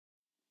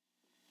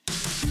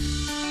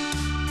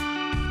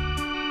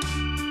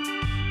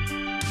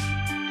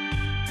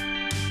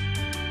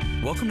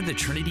Welcome to the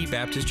Trinity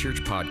Baptist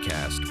Church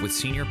podcast with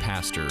Senior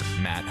Pastor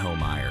Matt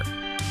Homeyer.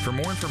 For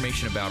more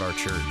information about our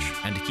church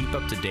and to keep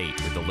up to date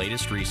with the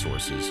latest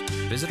resources,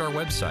 visit our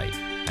website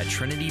at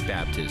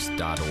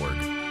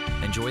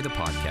trinitybaptist.org. Enjoy the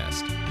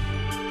podcast.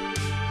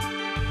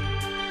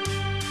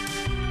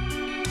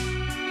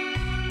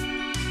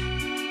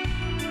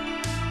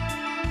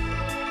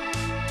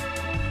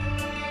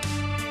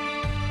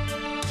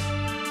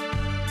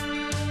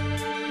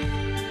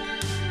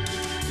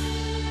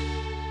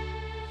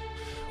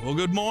 Well,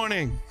 good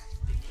morning.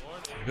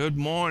 Good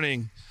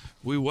morning.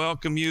 We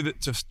welcome you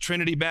to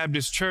Trinity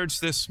Baptist Church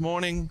this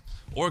morning.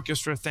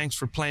 Orchestra, thanks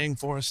for playing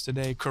for us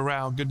today.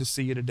 Chorale, good to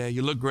see you today.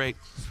 You look great.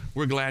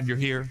 We're glad you're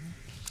here.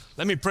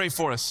 Let me pray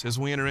for us as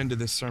we enter into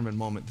this sermon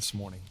moment this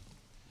morning.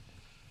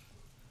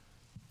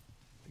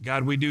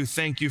 God, we do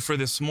thank you for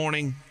this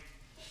morning.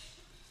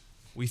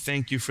 We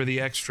thank you for the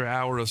extra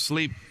hour of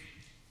sleep.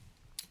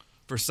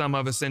 For some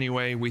of us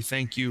anyway, we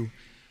thank you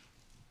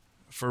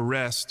for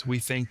rest. We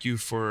thank you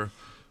for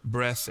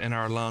breath in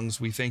our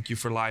lungs. We thank you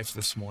for life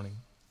this morning.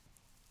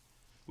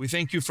 We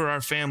thank you for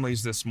our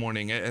families this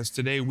morning, as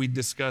today we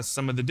discuss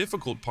some of the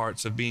difficult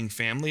parts of being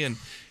family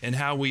and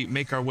how we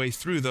make our way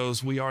through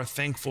those. We are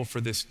thankful for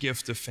this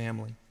gift of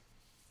family,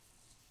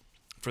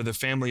 for the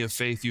family of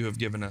faith you have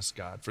given us,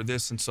 God. For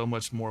this and so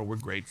much more, we're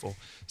grateful.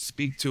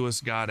 Speak to us,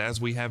 God, as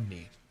we have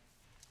need.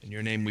 In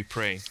your name we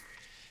pray.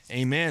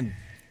 Amen.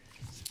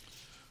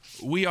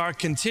 We are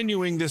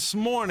continuing this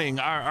morning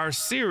our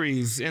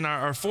series in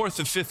our fourth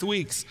of fifth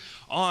weeks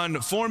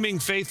on forming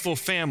faithful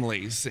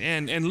families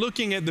and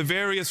looking at the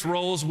various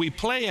roles we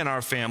play in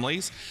our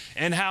families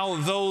and how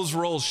those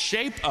roles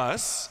shape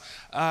us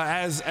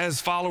as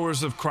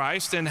followers of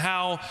Christ, and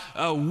how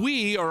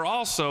we are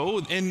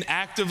also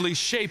actively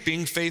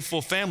shaping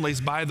faithful families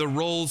by the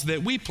roles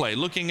that we play,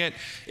 looking at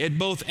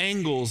both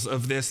angles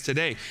of this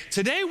today.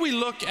 Today we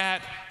look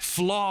at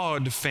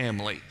flawed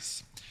families.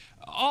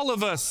 All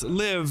of us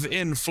live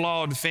in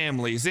flawed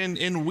families,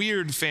 in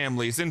weird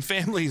families, in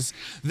families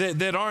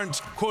that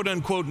aren't quote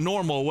unquote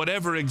normal,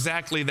 whatever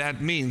exactly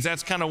that means.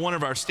 That's kind of one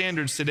of our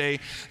standards today.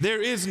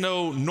 There is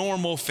no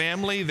normal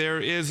family. There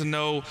is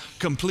no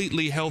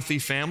completely healthy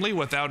family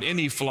without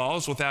any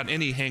flaws, without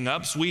any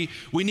hang-ups. We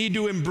need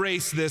to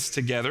embrace this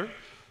together.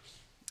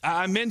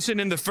 I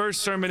mentioned in the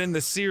first sermon in the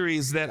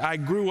series that I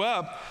grew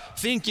up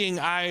thinking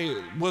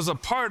I was a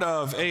part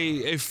of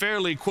a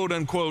fairly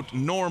quote-unquote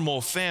normal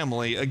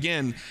family.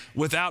 Again,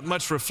 without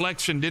much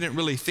reflection, didn't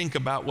really think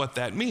about what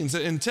that means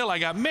until I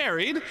got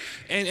married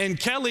and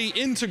Kelly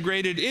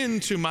integrated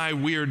into my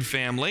weird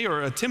family,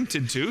 or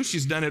attempted to.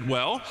 She's done it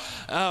well,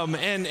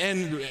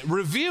 and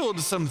revealed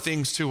some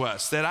things to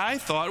us that I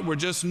thought were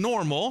just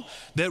normal,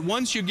 that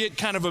once you get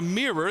kind of a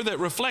mirror that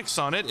reflects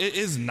on it, it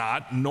is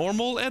not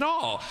normal at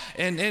all.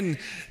 And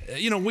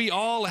you know, we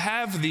all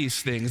have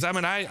these things. I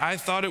mean, I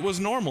thought it was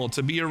normal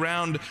to be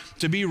around,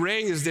 to be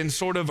raised in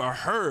sort of a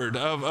herd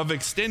of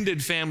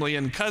extended family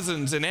and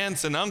cousins and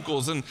aunts and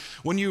uncles. And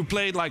when you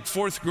played like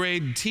fourth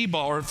grade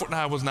t-ball,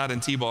 I was not in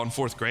t-ball in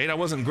fourth grade. I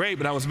wasn't great,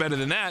 but I was better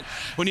than that.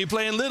 When you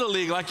play in Little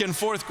League, like in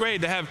fourth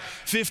grade, to have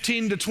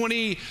 15 to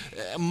 20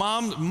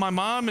 my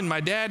mom and my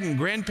dad and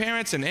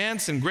grandparents and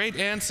aunts and great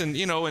aunts and,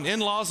 you know, and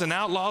in-laws and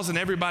outlaws and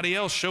everybody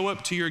else show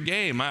up to your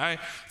game. I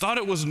thought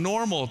it was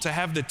normal to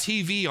have the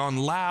TV on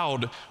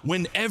loud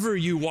whenever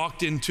you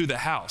walked into the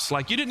house.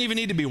 Like, you didn't even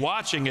need to be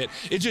watching it.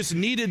 It just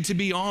needed to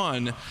be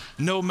on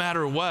no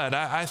matter what.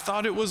 I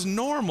thought it was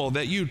normal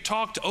that you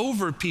talked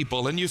over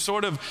people and you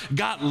sort of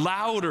got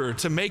louder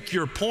to make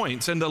your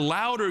points. And the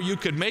louder you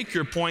could make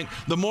your point,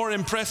 the more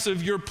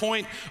impressive your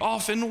point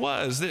often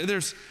was.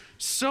 There's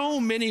so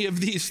many of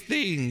these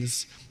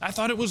things. I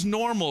thought it was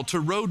normal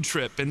to road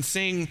trip and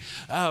sing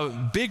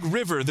Big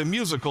River, the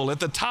musical, at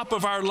the top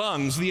of our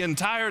lungs the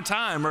entire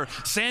time, or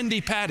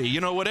Sandy Patty, you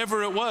know,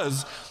 whatever it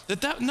was.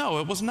 No,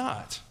 it was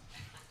not.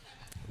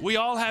 We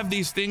all have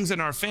these things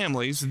in our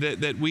families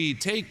that we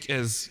take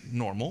as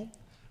normal,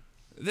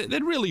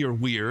 that really are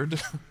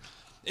weird.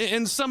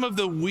 And some of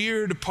the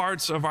weird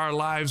parts of our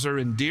lives are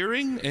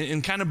endearing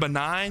and kind of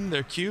benign.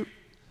 They're cute.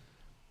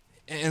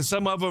 And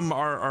some of them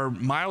are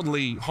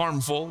mildly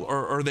harmful,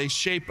 or they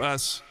shape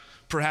us,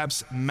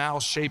 perhaps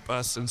malshape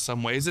us in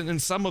some ways.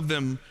 And some of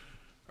them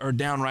are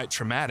downright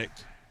traumatic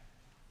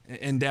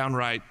and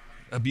downright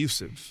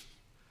abusive.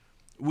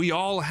 We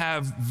all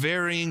have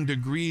varying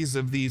degrees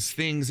of these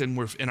things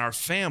in our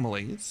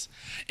families.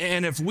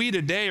 And if we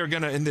today are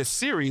going to, in this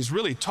series,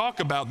 really talk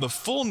about the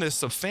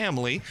fullness of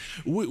family,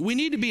 we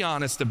need to be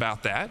honest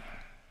about that.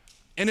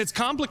 And it's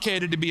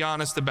complicated to be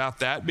honest about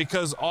that,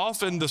 because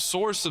often the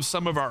source of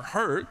some of our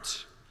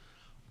hurt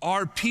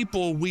are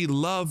people we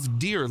love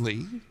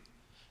dearly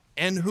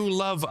and who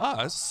love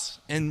us,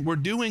 and we're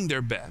doing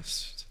their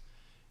best.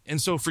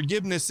 And so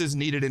forgiveness is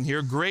needed in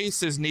here.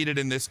 Grace is needed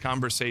in this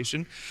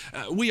conversation.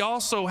 We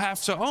also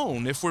have to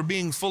own, if we're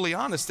being fully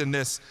honest in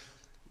this,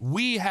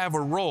 we have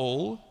a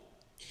role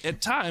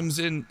at times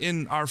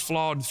in our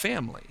flawed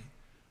family.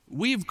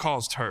 We've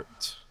caused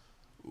hurt.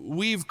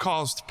 we've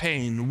caused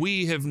pain.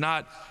 We have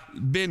not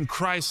been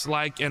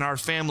Christ-like in our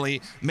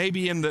family,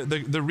 maybe in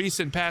the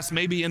recent past,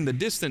 maybe in the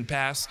distant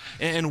past,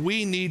 and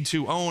we need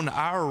to own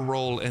our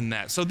role in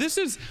that. So this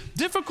is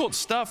difficult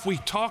stuff we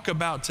talk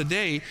about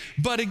today,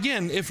 but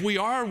again, if we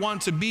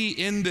want to be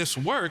in this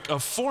work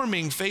of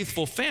forming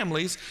faithful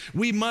families,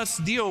 we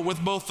must deal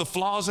with both the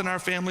flaws in our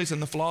families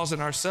and the flaws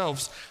in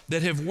ourselves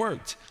that have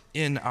worked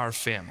in our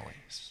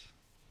families.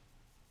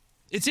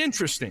 It's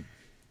interesting.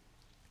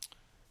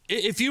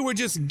 If you were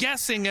just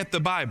guessing at the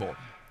Bible,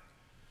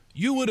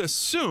 you would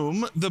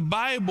assume the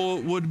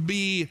Bible would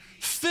be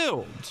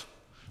filled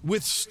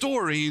with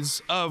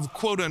stories of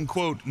quote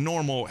unquote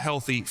normal,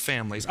 healthy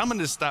families. I'm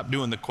gonna stop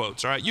doing the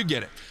quotes, all right? You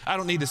get it. I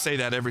don't need to say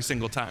that every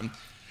single time.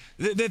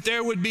 That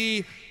there would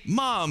be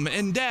mom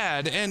and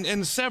dad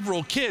and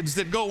several kids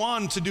that go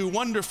on to do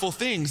wonderful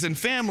things, and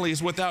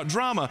families without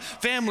drama,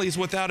 families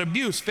without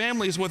abuse,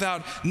 families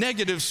without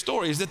negative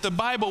stories, that the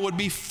Bible would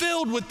be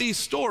filled with these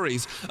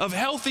stories of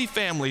healthy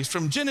families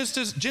from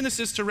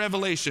Genesis to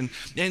Revelation,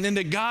 and then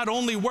that God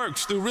only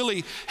works through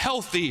really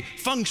healthy,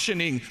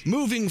 functioning,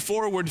 moving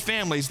forward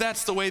families.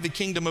 That's the way the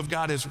kingdom of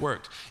God has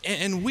worked.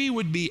 And we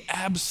would be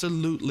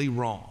absolutely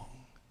wrong.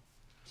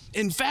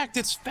 In fact,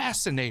 it's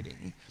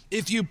fascinating.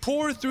 If you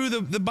pour through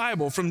the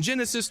Bible from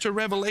Genesis to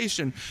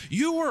Revelation,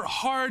 you are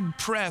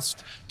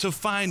hard-pressed to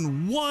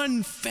find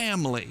one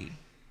family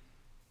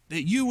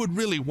that you would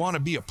really want to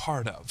be a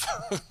part of,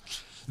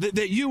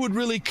 that you would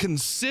really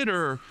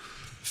consider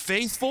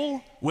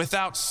faithful,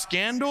 without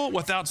scandal,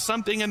 without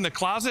something in the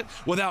closet,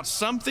 without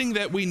something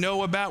that we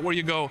know about where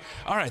you go,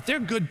 all right, they're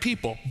good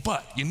people,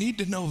 but you need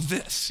to know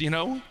this, you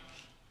know?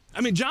 I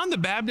mean, John the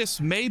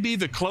Baptist may be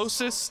the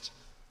closest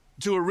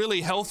to a really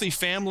healthy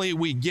family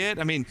we get.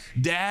 I mean,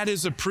 dad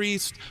is a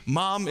priest,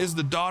 mom is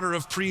the daughter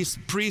of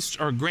priests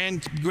or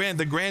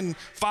the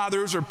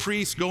grandfathers are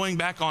priests going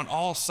back on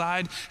all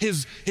sides.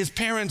 His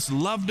parents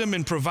loved him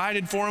and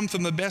provided for him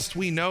from the best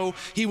we know.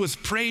 He was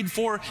prayed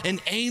for.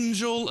 An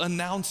angel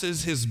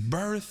announces his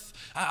birth.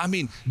 I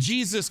mean,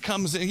 Jesus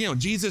comes in,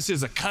 Jesus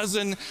is a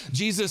cousin.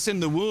 Jesus in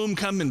the womb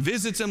comes and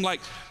visits him.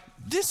 Like,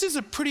 this is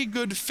a pretty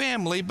good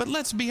family, but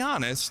let's be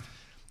honest.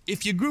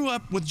 If you grew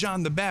up with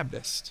John the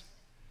Baptist,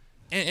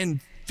 and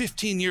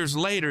 15 years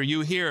later,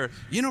 you hear,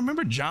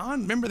 remember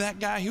John? Remember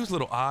that guy? He was a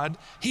little odd.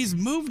 He's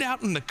moved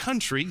out in the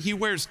country. He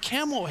wears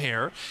camel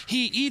hair.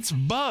 He eats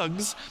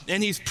bugs,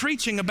 and he's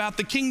preaching about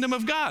the kingdom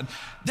of God.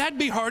 That'd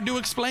be hard to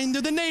explain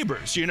to the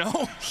neighbors,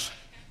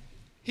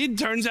 He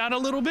turns out a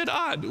little bit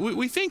odd.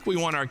 We think we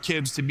want our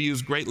kids to be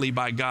used greatly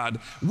by God.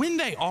 When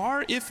they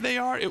are, if they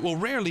are, it will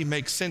rarely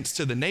make sense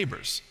to the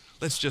neighbors.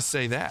 Let's just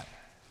say that.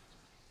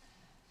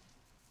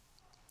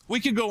 We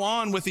could go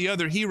on with the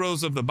other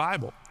heroes of the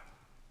Bible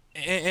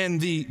and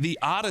the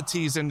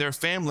oddities in their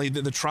family,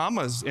 the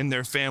traumas in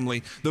their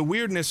family, the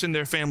weirdness in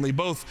their family,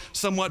 both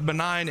somewhat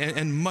benign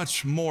and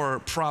much more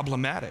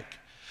problematic.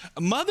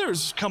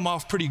 Mothers come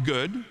off pretty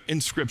good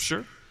in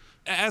Scripture.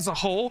 As a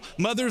whole,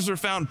 mothers are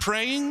found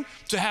praying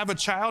to have a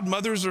child.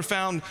 Mothers are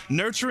found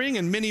nurturing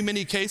in many,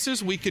 many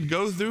cases we could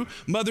go through.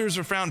 Mothers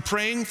are found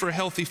praying for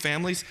healthy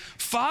families.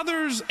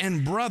 Fathers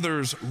and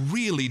brothers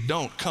really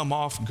don't come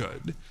off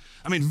good.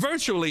 I mean,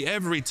 virtually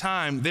every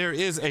time there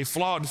is a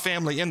flawed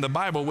family in the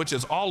Bible, which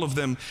is all of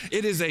them,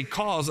 it is a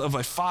cause of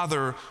a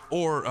father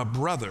or a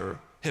brother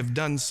have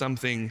done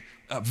something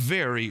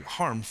very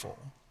harmful.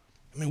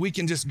 I mean, we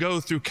can just go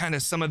through kind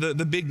of some of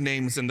the big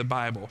names in the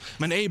Bible.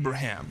 I mean,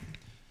 Abraham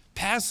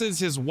passes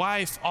his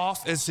wife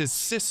off as his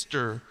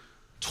sister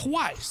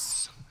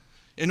twice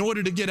in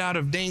order to get out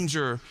of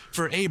danger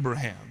for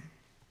Abraham.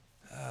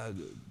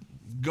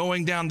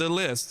 Going down the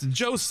list,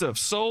 Joseph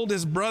sold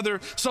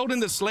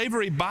into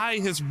slavery by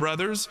his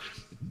brothers,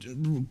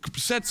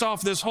 sets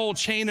off this whole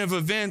chain of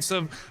events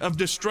of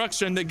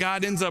destruction that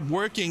God ends up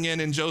working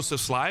in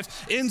Joseph's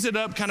life, ends it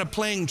up kind of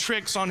playing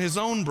tricks on his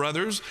own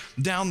brothers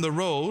down the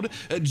road.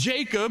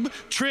 Jacob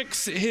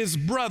tricks his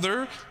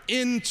brother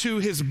into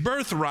his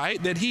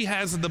birthright that he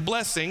has the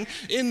blessing,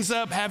 ends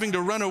up having to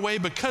run away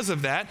because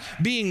of that,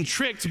 being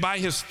tricked by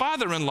his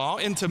father-in-law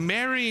into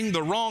marrying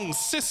the wrong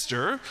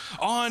sister.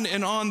 On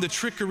and on the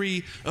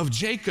trickery of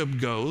Jacob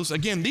goes.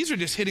 Again, these are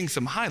just hitting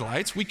some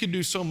highlights. We could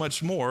do so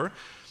much more.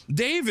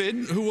 David,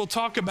 who we'll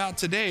talk about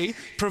today,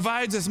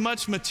 provides as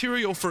much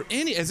material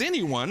as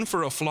anyone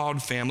for a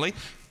flawed family,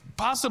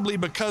 possibly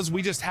because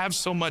we just have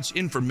so much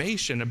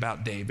information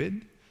about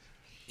David.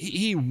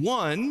 He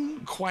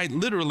won, quite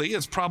literally,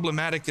 as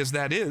problematic as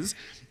that is,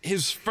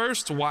 his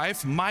first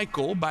wife,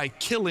 Michal, by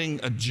killing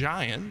a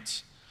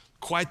giant.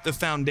 Quite the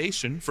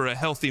foundation for a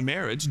healthy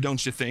marriage,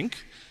 don't you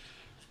think?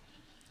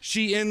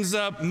 She ends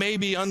up,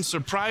 maybe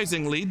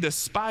unsurprisingly,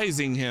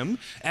 despising him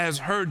as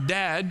her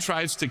dad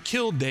tries to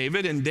kill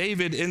David, and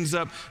David ends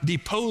up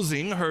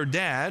deposing her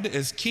dad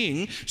as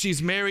king. She's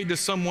married to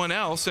someone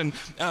else, and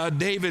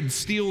David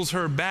steals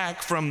her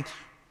back from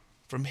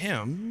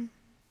him.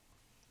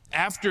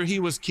 After he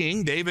was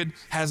king, David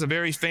has a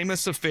very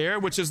famous affair,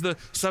 which is the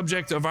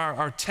subject of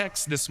our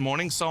text this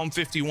morning. Psalm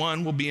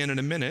 51 we'll be in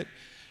a minute.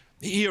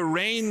 He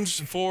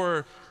arranged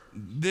for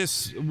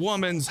this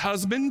woman's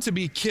husband to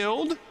be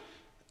killed,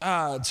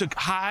 to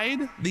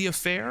hide the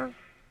affair.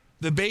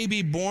 The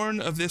baby born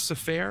of this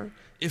affair,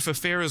 if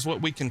affair is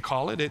what we can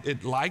call it,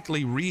 it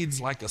likely reads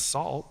like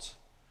assault.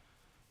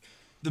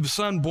 The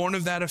son born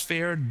of that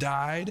affair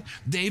died.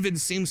 David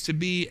seems to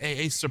be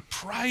a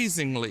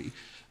surprisingly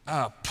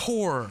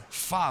poor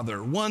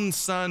father. One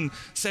son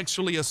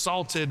sexually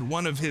assaulted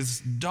one of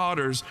his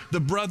daughters. The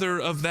brother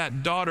of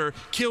that daughter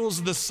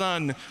kills the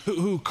son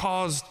who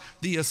caused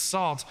the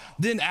assault.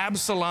 Then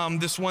Absalom,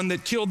 this one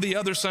that killed the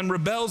other son,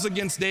 rebels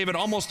against David.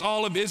 Almost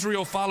all of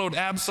Israel followed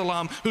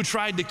Absalom, who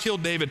tried to kill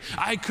David.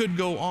 I could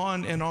go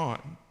on and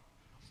on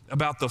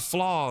about the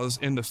flaws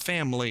in the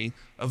family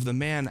of the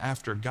man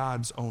after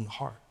God's own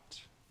heart.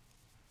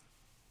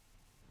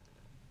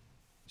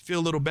 Feel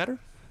a little better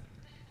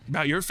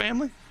about your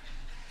family?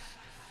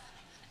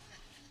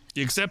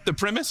 You accept the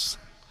premise?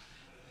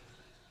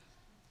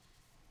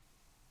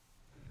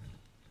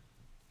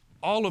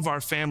 All of our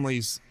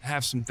families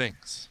have some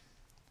things.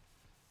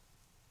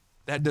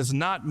 That does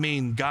not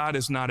mean God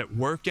is not at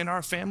work in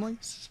our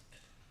families.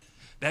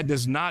 That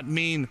does not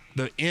mean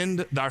the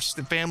end, our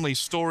family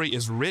story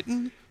is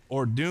written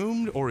or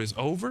doomed or is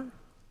over.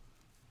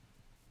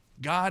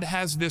 God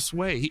has this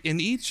way. In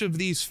each of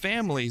these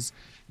families,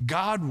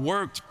 God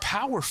worked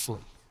powerfully.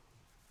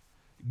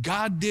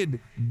 God did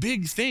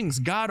big things.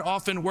 God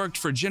often worked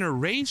for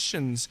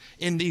generations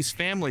in these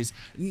families,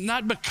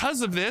 not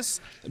because of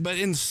this, but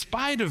in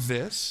spite of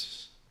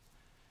this.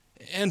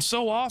 And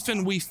so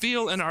often we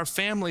feel in our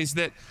families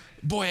that,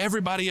 boy,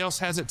 everybody else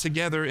has it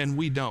together and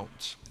we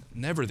don't.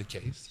 Never the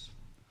case.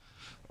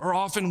 Or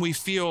often we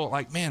feel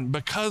like, man,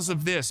 because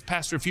of this,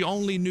 Pastor, if you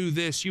only knew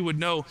this, you would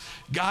know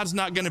God's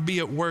not going to be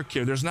at work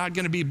here. There's not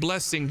going to be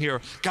blessing here.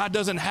 God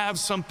doesn't have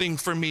something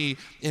for me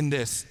in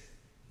this.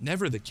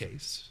 Never the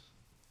case.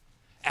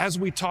 As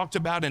we talked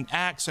about in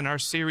Acts in our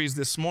series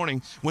this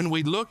morning, when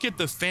we look at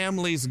the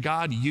families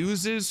God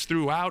uses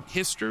throughout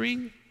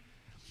history,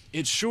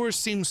 it sure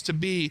seems to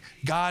be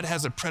God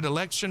has a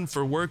predilection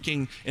for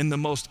working in the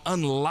most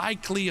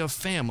unlikely of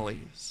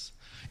families,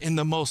 in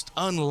the most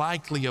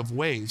unlikely of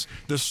ways.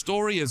 The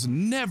story is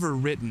never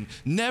written,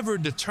 never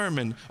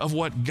determined of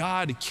what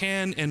God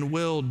can and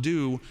will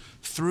do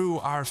through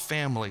our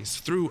families,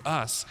 through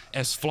us,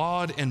 as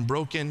flawed and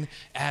broken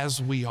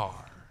as we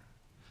are.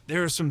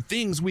 There are some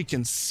things we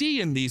can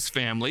see in these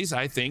families,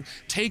 I think,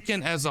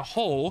 taken as a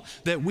whole,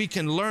 that we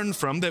can learn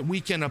from, that we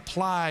can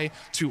apply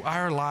to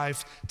our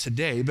life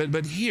today.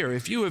 But here,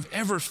 if you have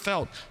ever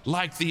felt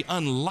like the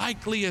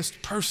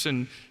unlikeliest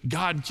person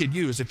God could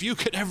use, if you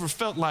could ever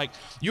felt like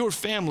your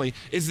family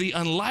is the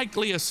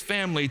unlikeliest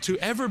family to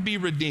ever be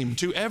redeemed,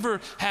 to ever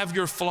have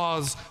your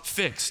flaws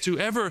fixed, to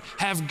ever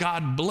have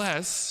God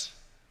bless,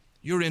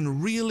 you're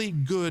in really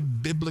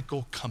good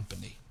biblical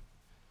company.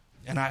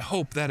 And I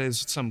hope that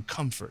is some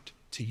comfort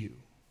to you.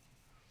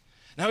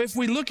 Now, if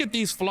we look at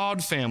these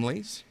flawed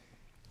families,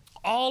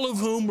 all of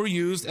whom were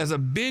used as a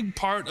big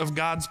part of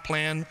God's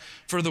plan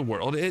for the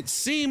world, it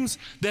seems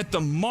that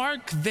the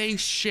mark they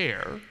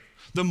share,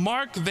 the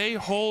mark they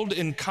hold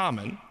in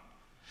common,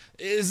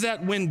 is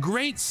that when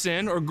great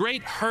sin or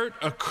great hurt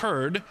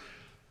occurred,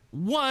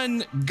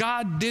 one,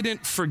 God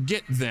didn't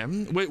forget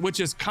them, which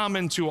is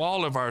common to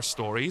all of our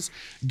stories.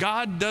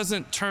 God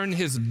doesn't turn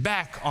his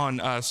back on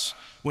us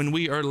when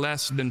we are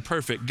less than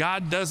perfect.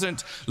 God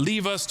doesn't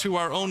leave us to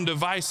our own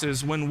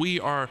devices when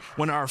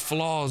our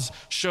flaws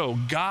show.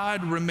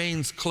 God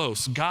remains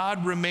close.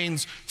 God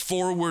remains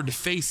forward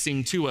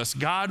facing to us.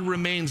 God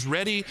remains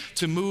ready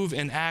to move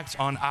and act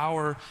on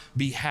our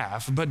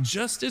behalf. But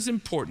just as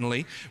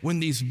importantly, when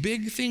these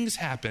big things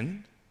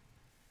happen,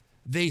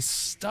 they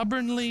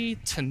stubbornly,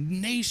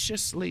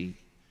 tenaciously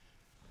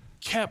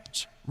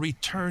kept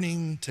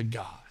returning to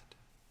God.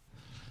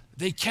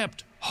 They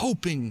kept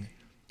hoping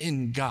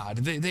in God.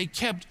 They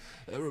kept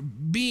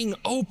being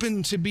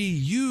open to be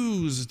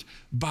used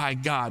by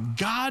God.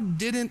 God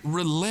didn't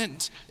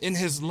relent in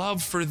his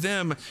love for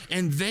them,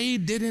 and they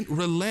didn't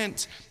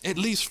relent, at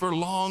least for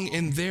long,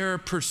 in their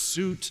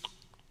pursuit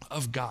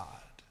of God.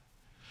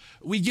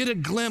 We get a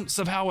glimpse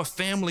of how a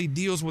family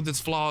deals with its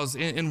flaws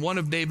in one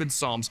of David's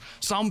Psalms,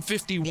 Psalm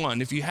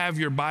 51. If you have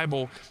your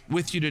Bible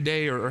with you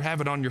today or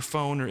have it on your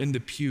phone or in the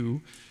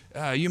pew,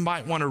 you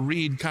might want to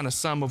read kind of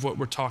some of what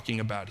we're talking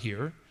about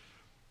here.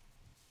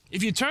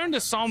 If you turn to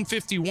Psalm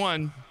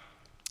 51,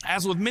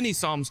 as with many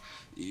Psalms,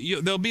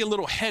 there'll be a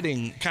little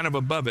heading kind of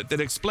above it that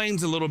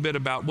explains a little bit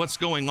about what's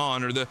going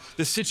on or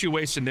the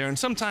situation there. And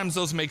sometimes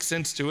those make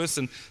sense to us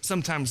and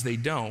sometimes they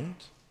don't.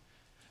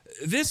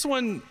 This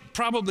one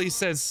probably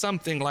says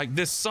something like,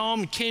 this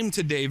psalm came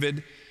to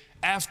David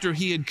after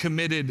he had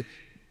committed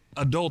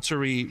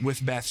adultery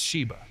with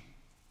Bathsheba.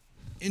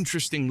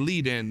 Interesting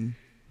lead-in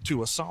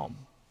to a psalm.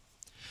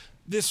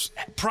 This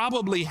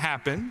probably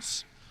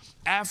happens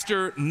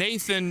after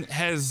Nathan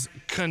has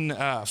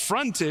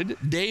confronted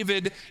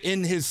David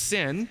in his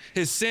sin.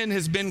 His sin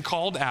has been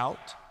called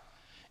out.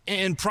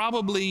 And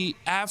probably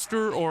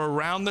after or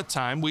around the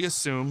time, we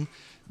assume,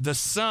 the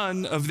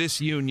son of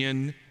this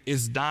union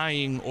is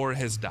dying or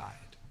has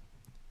died.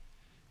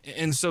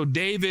 And so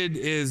David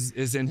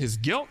is in his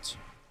guilt.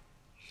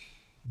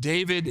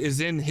 David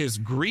is in his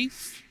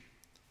grief.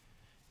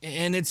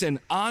 And it's an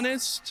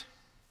honest,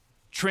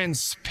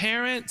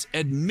 transparent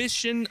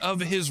admission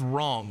of his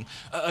wrong,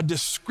 a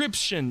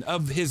description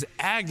of his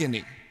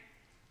agony,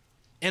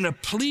 and a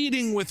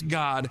pleading with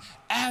God,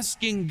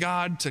 asking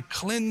God to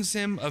cleanse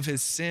him of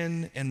his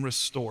sin and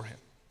restore him.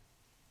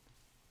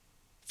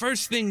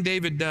 First thing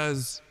David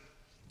does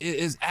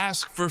is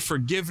ask for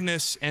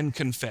forgiveness and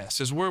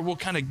confess, as we'll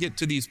kind of get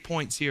to these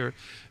points here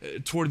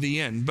toward the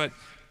end. But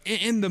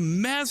in the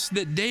mess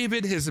that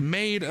David has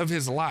made of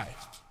his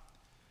life,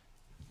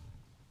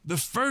 the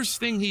first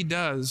thing he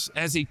does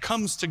as he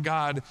comes to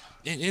God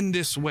in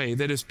this way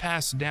that is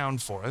passed down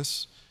for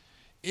us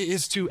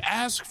is to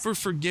ask for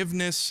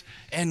forgiveness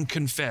and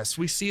confess.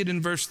 We see it in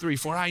verse 3.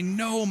 For I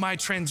know my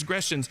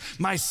transgressions.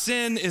 My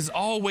sin is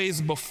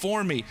always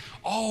before me.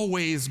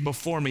 Always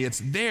before me.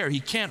 It's there. He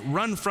can't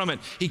run from it.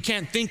 He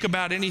can't think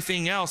about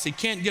anything else. He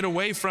can't get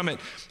away from it.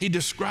 He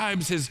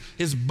describes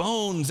his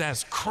bones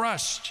as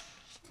crushed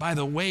by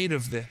the weight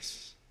of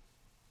this.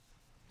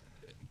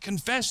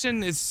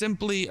 Confession is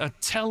simply a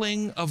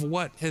telling of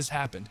what has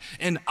happened,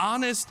 an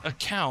honest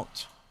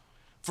account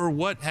for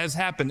what has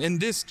happened. In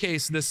this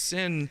case, the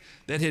sin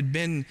that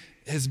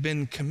has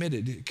been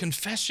committed.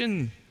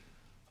 Confession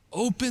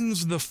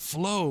opens the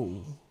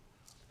flow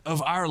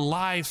of our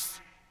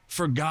life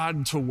for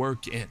God to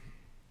work in.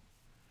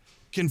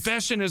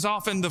 Confession is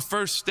often the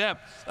first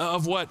step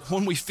of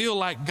when we feel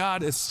like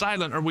God is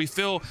silent, or we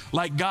feel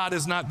like God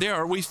is not there,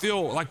 or we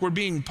feel like we're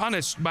being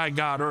punished by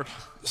God, or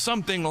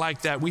something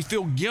like that. We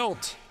feel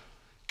guilt.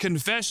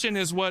 Confession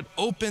is what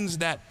opens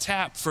that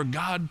tap for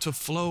God to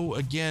flow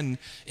again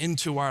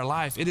into our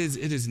life. It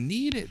is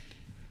needed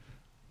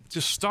to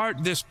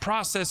start this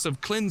process of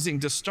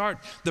cleansing, to start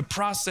the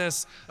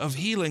process of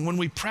healing. When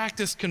we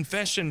practice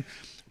confession,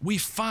 we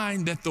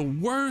find that the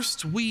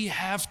worst we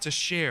have to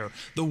share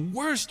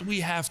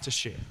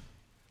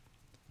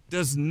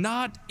does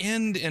not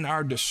end in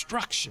our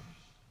destruction,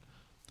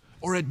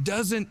 or it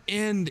doesn't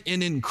end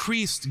in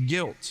increased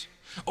guilt,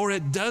 or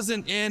it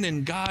doesn't end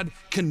in God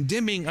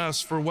condemning us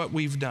for what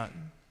we've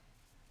done.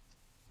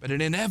 But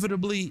it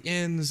inevitably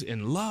ends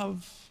in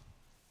love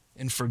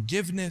and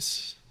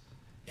forgiveness,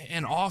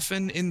 and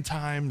often in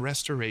time,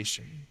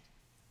 restoration.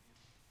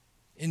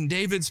 In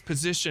David's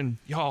position,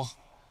 y'all,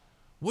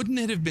 wouldn't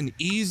it have been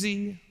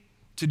easy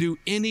to do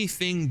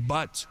anything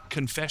but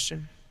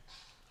confession?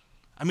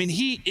 I mean,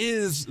 he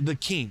is the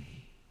king.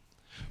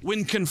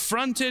 When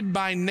confronted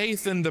by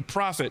Nathan the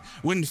prophet,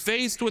 when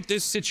faced with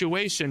this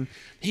situation,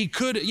 he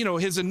could,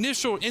 his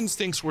initial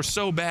instincts were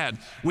so bad.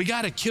 We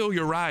got to kill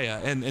Uriah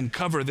and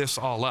cover this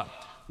all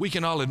up. We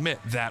can all admit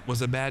that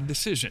was a bad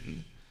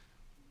decision.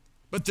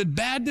 But the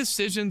bad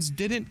decisions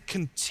didn't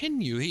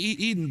continue.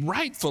 He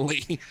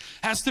rightfully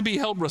has to be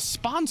held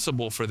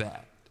responsible for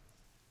that.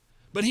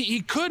 But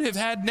he could have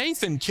had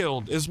Nathan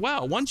killed as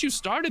well. Once you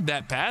started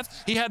that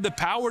path, he had the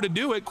power to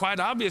do it, quite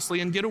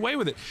obviously, and get away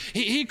with it.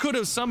 He could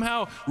have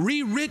somehow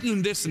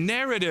rewritten this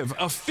narrative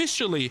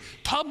officially,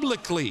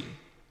 publicly,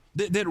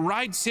 that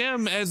writes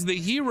him as the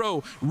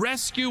hero,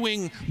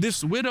 rescuing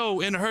this widow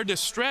in her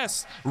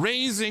distress,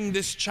 raising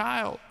this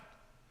child.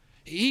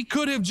 He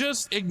could have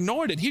just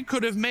ignored it. He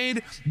could have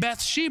made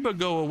Bathsheba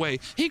go away.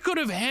 He could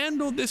have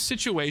handled this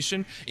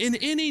situation in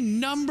any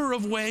number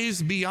of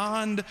ways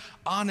beyond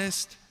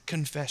honest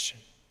confession.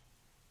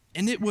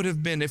 And it would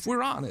have been, if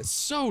we're honest,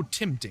 so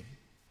tempting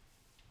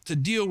to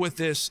deal with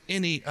this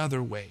any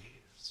other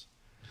ways.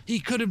 He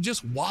could have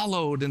just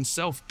wallowed in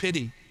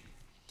self-pity.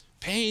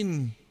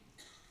 Pain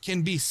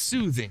can be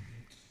soothing,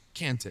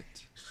 can't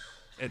it,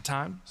 at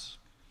times?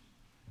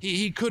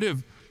 He could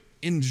have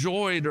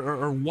enjoyed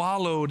or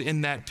wallowed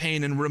in that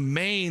pain and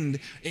remained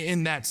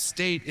in that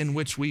state in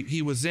which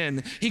he was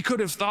in. He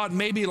could have thought,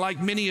 maybe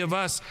like many of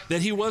us,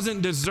 that he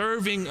wasn't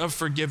deserving of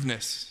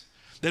forgiveness,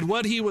 that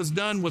what he was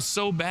done was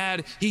so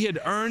bad, he had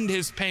earned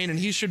his pain and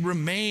he should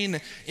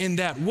remain in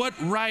that. What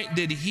right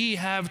did he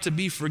have to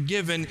be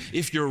forgiven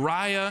if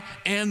Uriah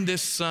and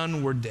this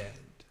son were dead?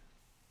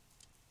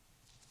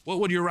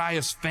 What would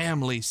Uriah's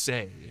family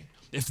say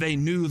if they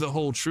knew the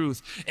whole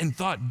truth and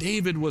thought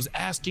David was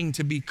asking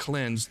to be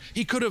cleansed?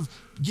 He could have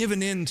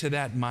given in to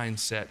that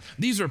mindset.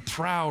 These are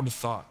proud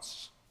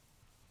thoughts.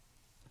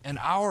 And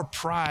our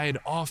pride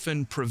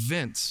often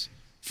prevents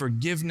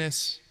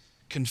forgiveness,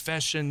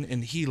 confession,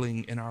 and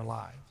healing in our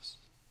lives.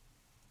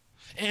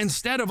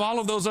 Instead of all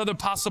of those other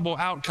possible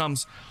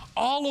outcomes,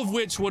 all of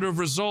which would have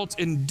resulted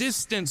in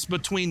distance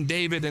between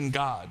David and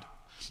God,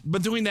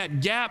 between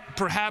that gap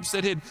perhaps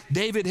that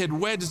David had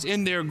wedged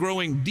in there,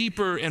 growing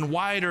deeper and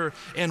wider,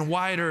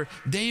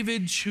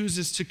 David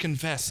chooses to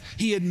confess.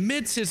 He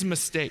admits his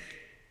mistake.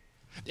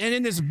 And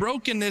in his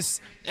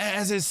brokenness,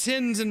 as his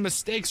sins and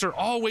mistakes are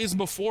always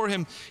before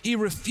him, he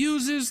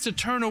refuses to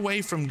turn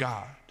away from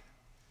God.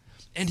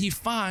 And he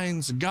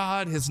finds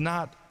God has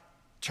not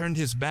turned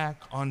his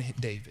back on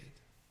David.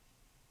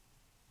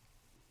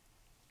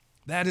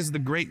 That is the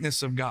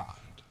greatness of God,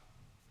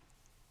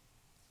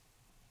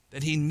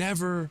 that he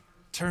never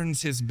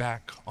turns his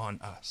back on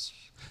us,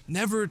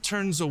 never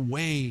turns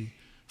away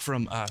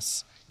from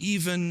us,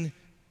 even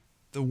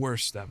the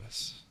worst of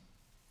us.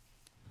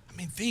 I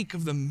mean, think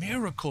of the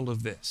miracle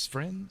of this,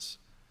 friends.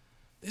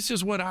 This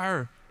is what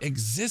our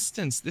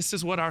existence, this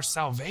is what our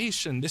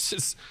salvation, this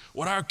is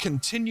what our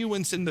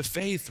continuance in the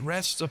faith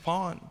rests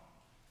upon.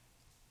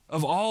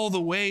 Of all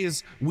the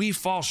ways we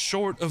fall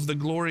short of the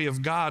glory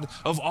of God,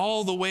 of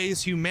all the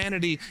ways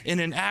humanity in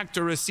an act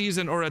or a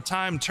season or a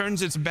time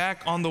turns its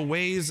back on the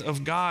ways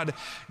of God,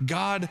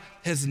 God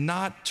has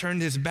not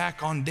turned his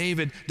back on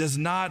David, does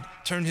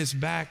not turn his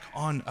back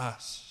on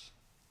us.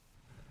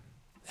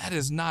 That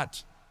is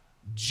not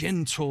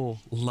gentle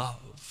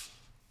love.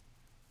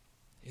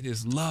 It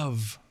is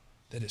love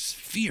that is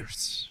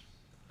fierce,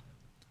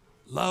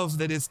 love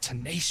that is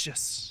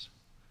tenacious,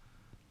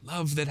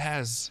 love that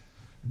has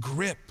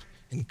grip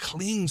and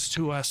clings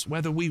to us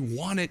whether we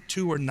want it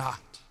to or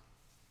not.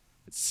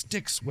 It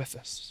sticks with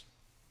us.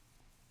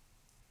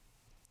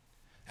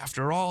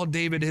 After all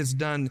David has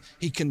done,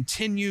 he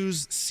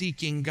continues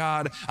seeking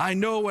God. I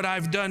know what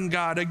I've done,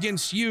 God,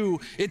 against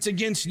you. It's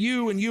against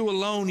you and you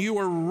alone. You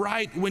are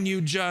right when you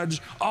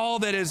judge. All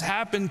that has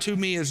happened to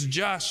me is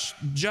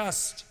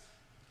just.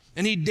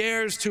 And he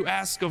dares to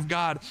ask of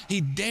God. He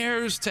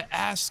dares to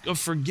ask of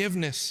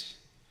forgiveness.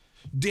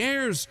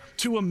 Dares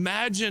to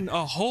imagine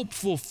a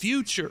hopeful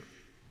future.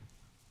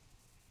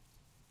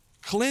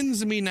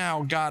 Cleanse me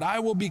now, God, I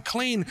will be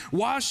clean.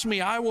 Wash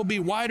me, I will be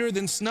whiter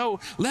than snow.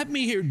 Let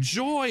me hear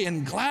joy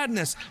and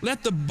gladness.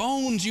 Let the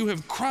bones you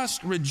have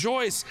crushed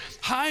rejoice.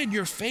 Hide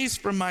your face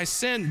from my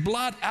sin.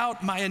 Blot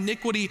out my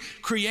iniquity.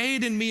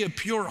 Create in me a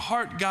pure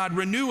heart, God.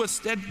 Renew a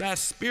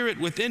steadfast spirit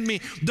within me.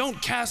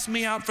 Don't cast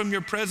me out from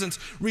your presence.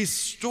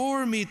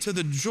 Restore me to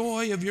the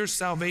joy of your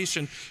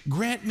salvation.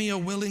 Grant me a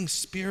willing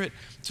spirit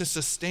to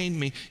sustain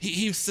me.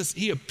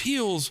 He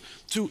appeals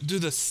to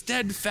the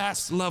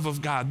steadfast love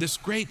of God, this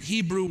great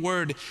Hebrew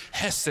word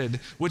hesed,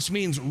 which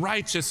means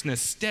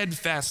righteousness,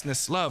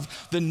 steadfastness,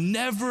 love, the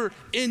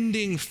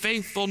never-ending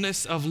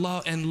faithfulness of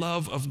love and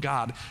love of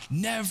God,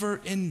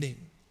 never ending.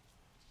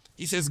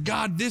 He says,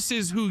 God, this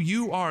is who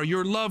you are.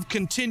 Your love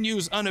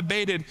continues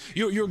unabated.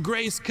 Your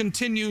grace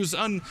continues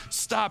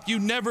unstopped. You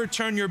never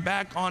turn your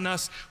back on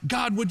us.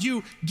 God, would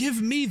you give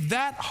me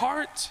that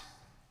heart?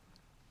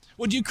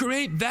 Would you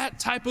create that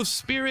type of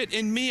spirit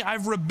in me?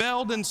 I've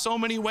rebelled in so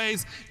many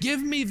ways.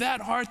 Give me that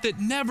heart that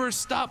never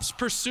stops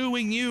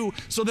pursuing you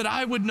so that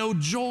I would know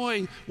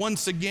joy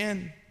once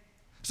again,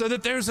 so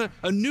that there's a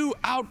new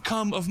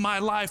outcome of my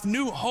life,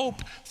 new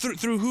hope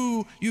through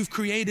who you've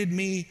created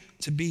me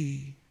to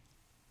be.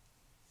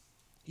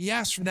 He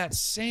asks for that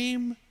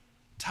same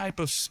type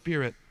of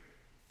spirit,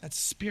 that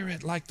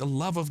spirit like the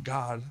love of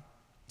God,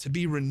 to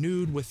be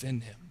renewed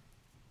within him.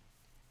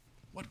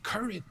 What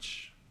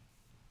courage!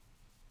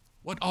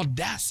 What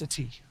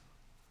audacity,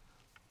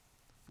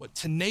 what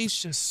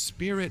tenacious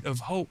spirit of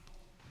hope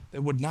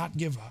that would not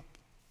give up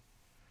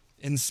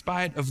in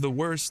spite of the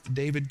worst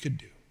David could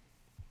do.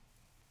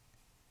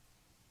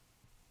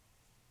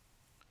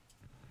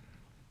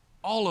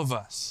 All of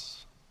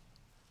us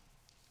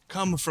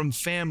come from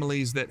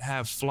families that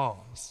have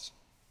flaws.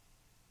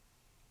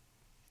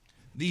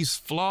 These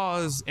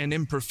flaws and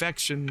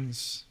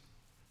imperfections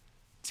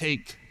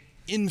take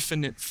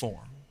infinite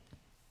form.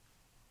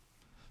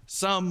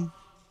 Some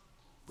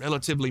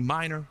relatively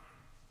minor,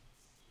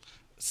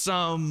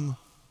 some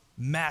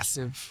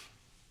massive,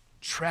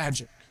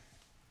 tragic,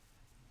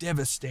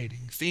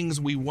 devastating, things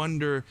we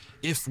wonder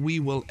if we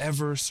will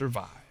ever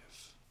survive.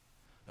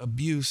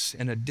 Abuse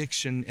and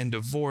addiction and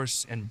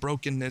divorce and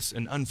brokenness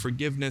and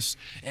unforgiveness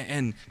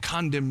and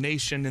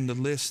condemnation, and the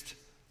list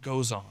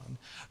goes on.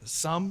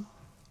 Some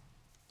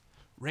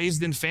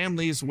raised in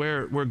families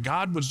where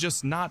God was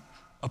just not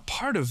a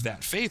part of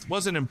that. Faith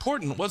wasn't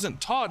important,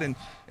 wasn't taught, and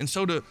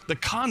so the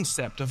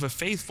concept of a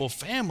faithful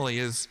family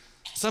is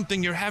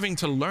something you're having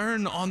to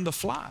learn on the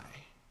fly.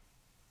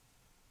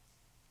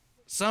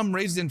 Some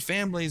raised in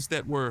families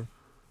that were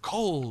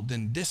cold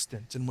and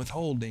distant and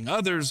withholding.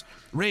 Others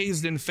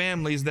raised in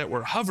families that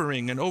were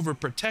hovering and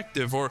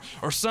overprotective,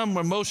 or some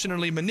were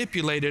emotionally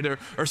manipulated,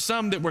 or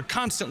some that were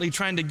constantly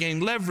trying to gain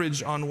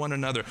leverage on one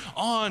another.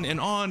 On and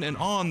on and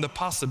on the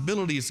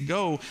possibilities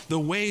go, the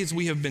ways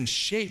we have been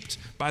shaped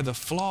by the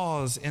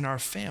flaws in our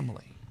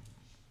family.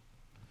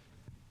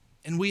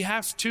 And we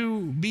have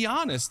to be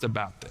honest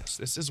about this.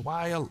 This is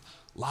why a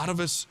lot of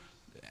us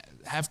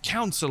have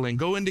counseling,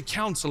 go into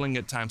counseling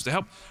at times to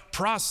help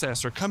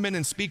process, or come in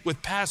and speak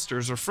with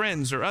pastors or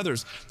friends or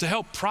others to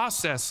help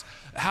process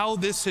how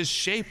this has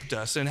shaped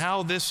us, and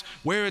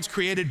where it's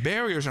created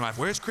barriers in life,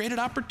 where it's created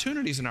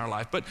opportunities in our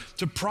life, but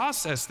to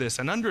process this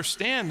and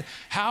understand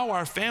how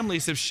our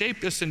families have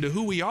shaped us into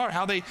who we are,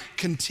 how they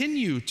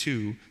continue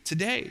to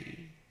today.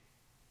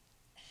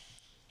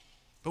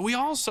 But we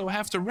also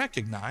have to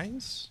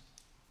recognize,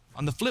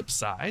 on the flip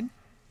side,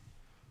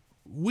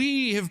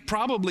 we have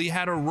probably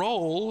had a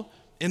role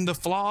in the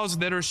flaws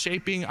that are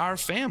shaping our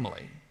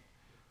family.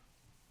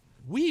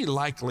 We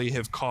likely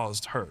have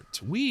caused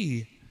hurt.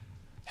 We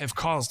have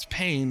caused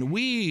pain.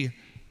 We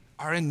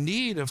are in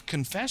need of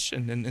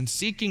confession and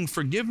seeking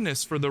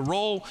forgiveness for the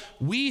role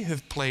we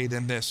have played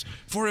in this.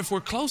 For if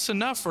we're close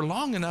enough for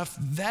long enough,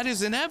 that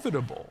is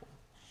inevitable.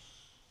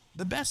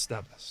 The best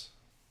of us.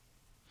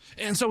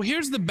 And so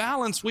here's the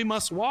balance we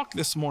must walk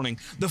this morning.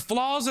 The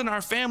flaws in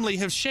our family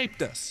have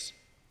shaped us.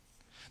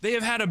 They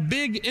have had a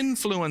big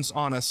influence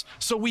on us,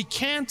 so we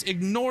can't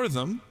ignore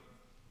them.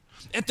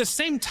 At the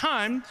same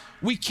time,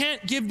 we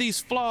can't give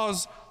these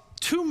flaws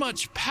too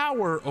much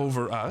power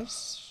over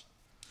us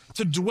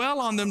to dwell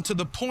on them to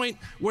the point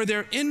where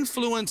their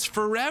influence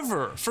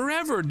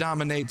forever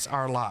dominates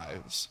our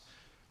lives.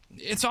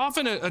 It's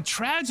often a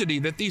tragedy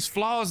that these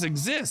flaws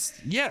exist,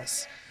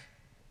 yes.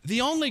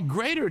 The only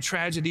greater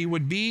tragedy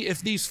would be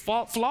if these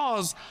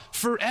flaws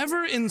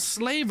forever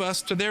enslave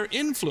us to their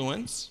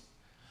influence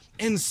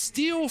and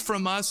steal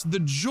from us the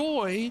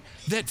joy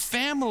that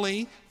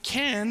family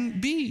can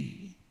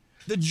be.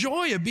 The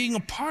joy of being a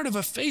part of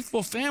a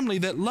faithful family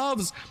that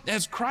loves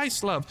as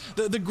Christ loved.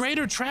 The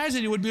greater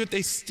tragedy would be if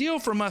they steal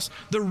from us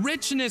the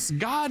richness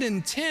God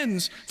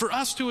intends for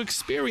us to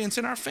experience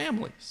in our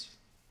families.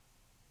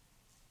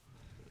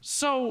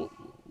 So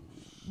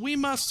we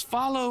must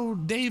follow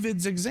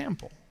David's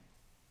example.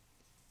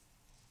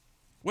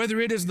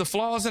 Whether it is the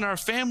flaws in our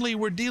family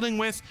we're dealing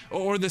with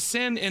or the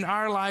sin in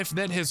our life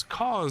that has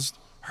caused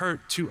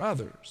hurt to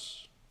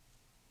others.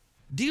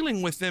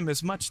 Dealing with them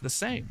is much the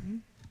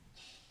same.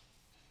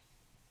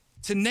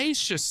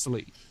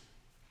 Tenaciously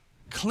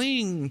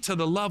cling to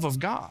the love of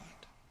God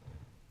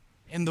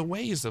and the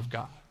ways of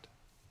God.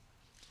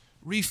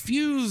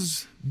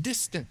 Refuse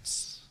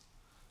distance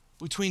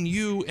between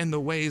you and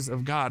the ways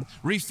of God.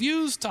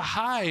 Refuse to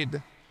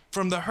hide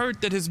from the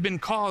hurt that has been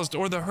caused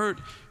or the hurt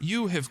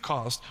you have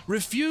caused.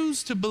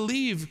 Refuse to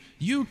believe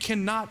you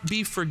cannot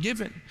be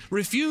forgiven.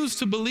 Refuse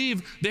to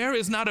believe there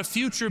is not a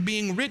future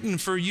being written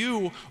for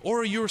you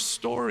or your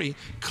story.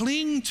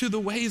 Cling to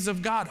the ways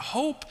of God.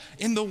 Hope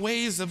in the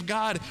ways of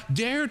God.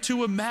 Dare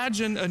to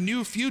imagine a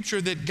new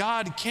future that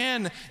God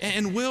can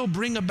and will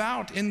bring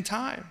about in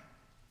time.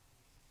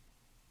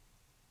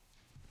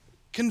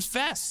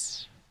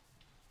 Confess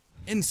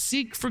and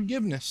seek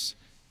forgiveness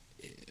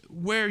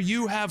where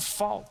you have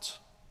fault,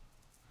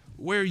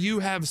 where you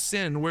have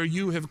sinned, where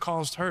you have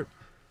caused hurt.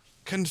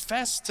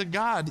 Confess to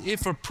God.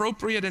 If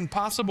appropriate and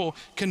possible,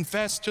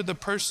 confess to the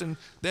person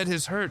that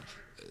has hurt.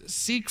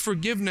 Seek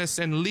forgiveness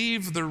and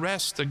leave the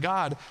rest to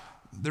God.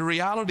 The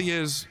reality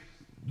is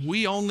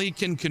we only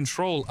can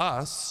control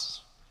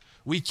us.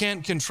 We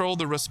can't control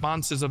the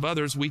responses of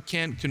others. We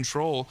can't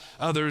control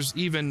others,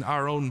 even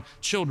our own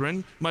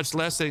children, much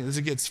less as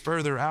it gets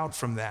further out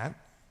from that.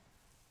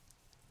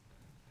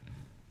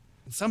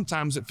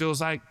 Sometimes it feels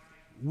like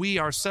we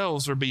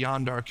ourselves are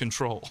beyond our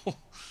control.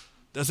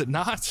 Does it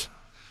not?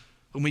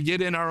 When we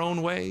get in our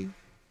own way,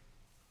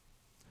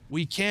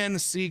 we can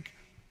seek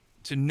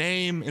to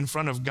name in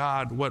front of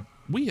God what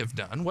we have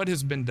done, what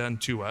has been done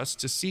to us,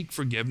 to seek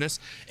forgiveness,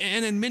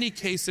 and in many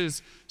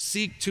cases,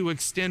 seek to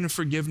extend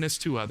forgiveness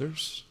to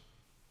others,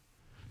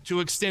 to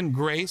extend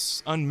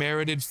grace,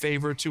 unmerited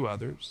favor to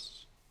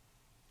others,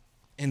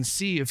 and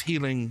see if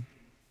healing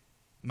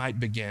might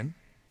begin.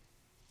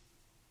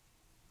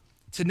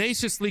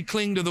 Tenaciously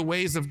cling to the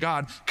ways of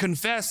God.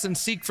 Confess and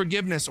seek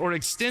forgiveness or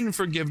extend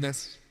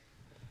forgiveness.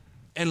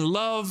 And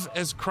love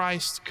as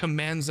Christ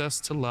commands us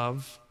to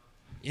love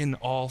in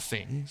all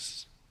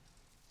things.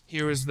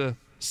 Here is the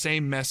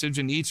same message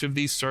in each of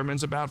these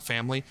sermons about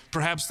family,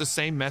 perhaps the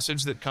same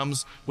message that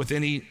comes with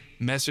any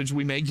message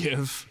we may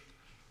give.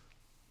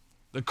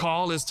 The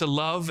call is to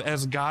love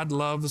as God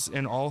loves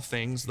in all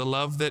things, the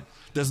love that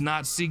does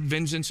not seek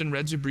vengeance and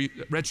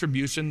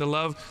retribution, the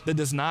love that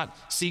does not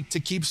seek to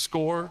keep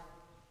score,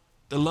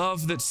 the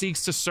love that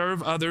seeks to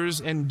serve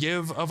others and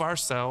give of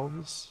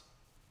ourselves.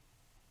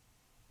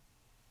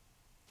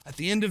 At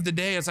the end of the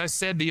day, as I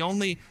said, the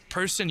only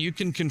person you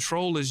can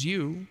control is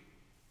you.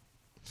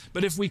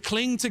 But if we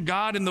cling to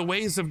God in the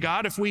ways of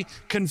God, if we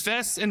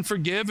confess and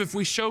forgive, if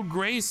we show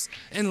grace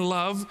and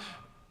love,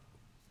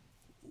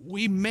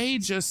 we may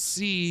just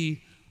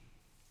see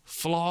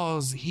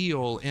flaws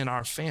heal in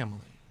our family.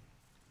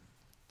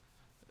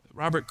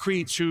 Robert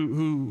Creech,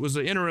 who was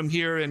an interim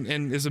here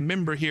and is a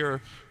member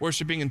here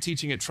worshiping and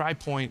teaching at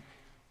Tri-Point,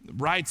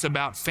 writes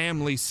about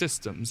family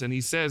systems. And he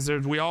says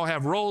we all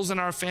have roles in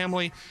our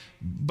family,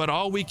 but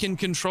all we can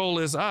control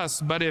is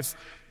us. But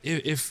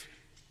if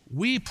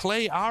we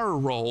play our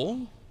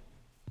role,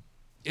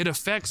 it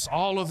affects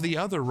all of the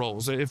other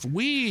roles. If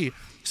we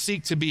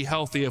seek to be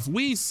healthy, if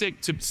we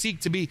seek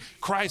to be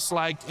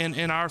Christ-like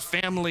in our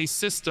family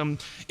system,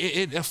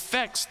 it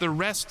affects the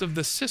rest of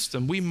the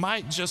system. We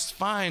might just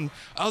find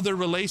other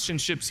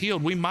relationships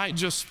healed. We might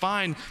just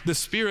find the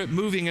Spirit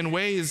moving in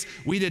ways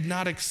we did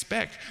not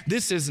expect.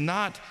 This is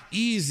not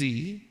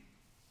easy,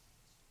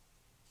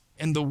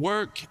 and the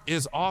work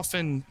is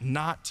often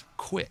not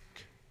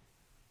quick.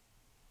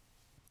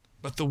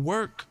 But the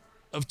work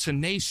of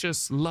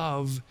tenacious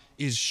love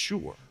is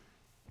sure.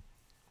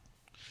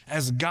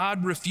 As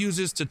God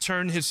refuses to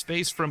turn his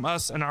face from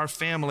us and our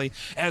family,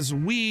 as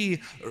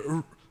we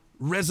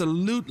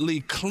resolutely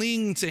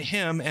cling to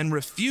him and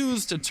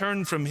refuse to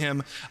turn from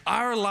him,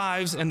 our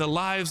lives and the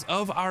lives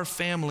of our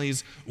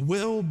families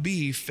will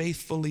be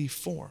faithfully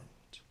formed.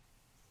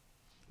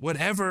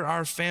 Whatever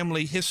our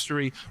family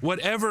history,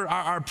 whatever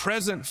our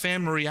present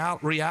family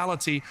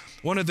reality,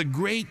 one of the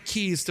great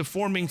keys to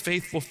forming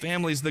faithful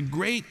families, the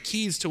great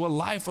keys to a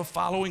life of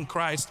following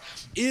Christ,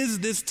 is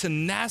this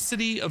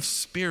tenacity of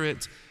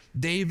spirit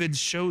David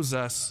shows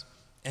us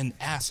and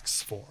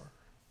asks for.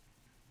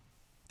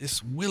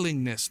 This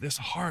willingness, this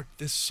heart,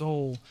 this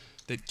soul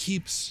that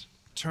keeps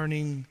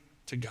turning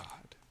to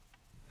God.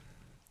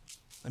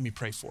 Let me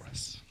pray for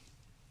us.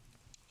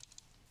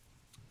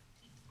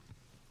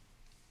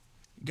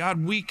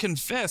 God, we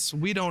confess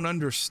we don't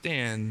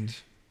understand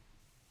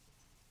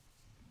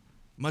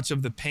much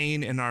of the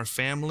pain in our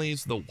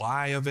families, the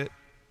why of it,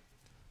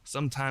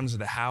 sometimes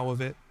the how of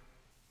it,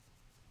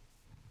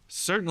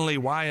 certainly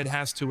why it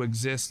has to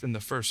exist in the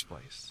first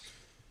place.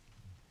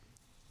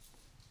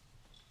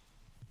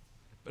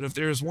 But if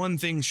there is one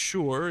thing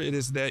sure, it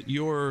is that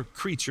your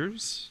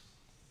creatures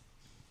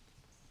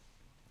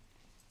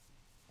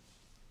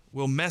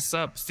will mess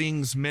up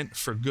things meant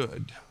for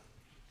good.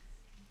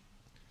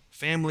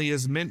 Family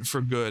is meant for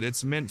good.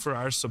 It's meant for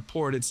our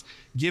support. It's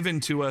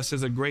given to us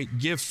as a great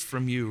gift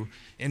from you.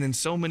 And in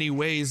so many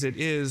ways it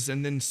is,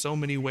 and in so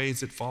many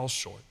ways it falls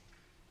short.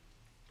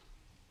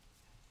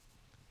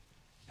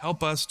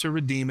 Help us to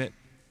redeem it.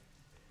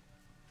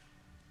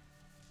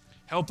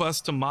 Help us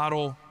to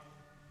model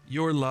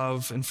your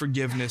love and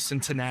forgiveness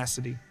and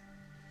tenacity.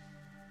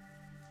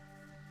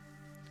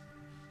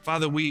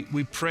 Father, we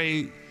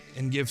pray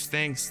and give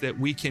thanks that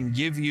we can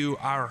give you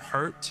our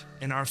hurt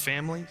in our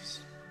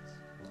families,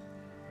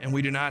 and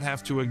we do not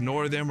have to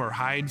ignore them or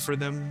hide for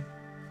them.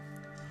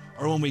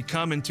 Or when we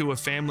come into a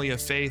family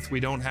of faith, we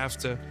don't have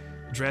to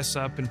dress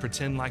up and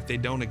pretend like they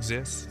don't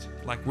exist,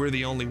 like we're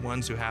the only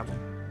ones who have them.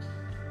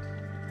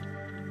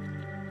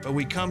 But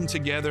we come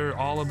together,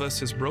 all of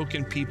us as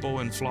broken people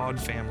and flawed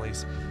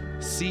families,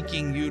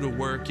 seeking you to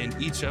work in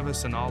each of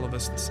us and all of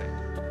us the same.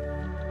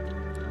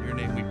 In your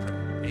name we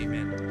pray,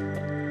 amen.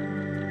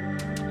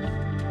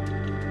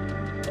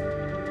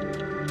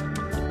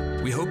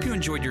 We hope you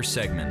enjoyed your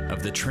segment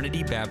of the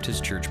Trinity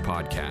Baptist Church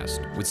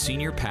podcast with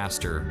Senior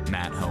Pastor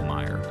Matt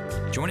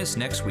Homeyer. Join us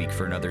next week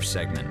for another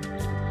segment.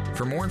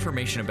 For more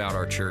information about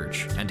our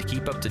church and to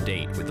keep up to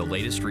date with the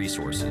latest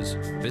resources,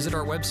 visit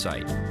our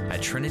website at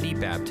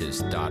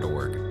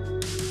trinitybaptist.org.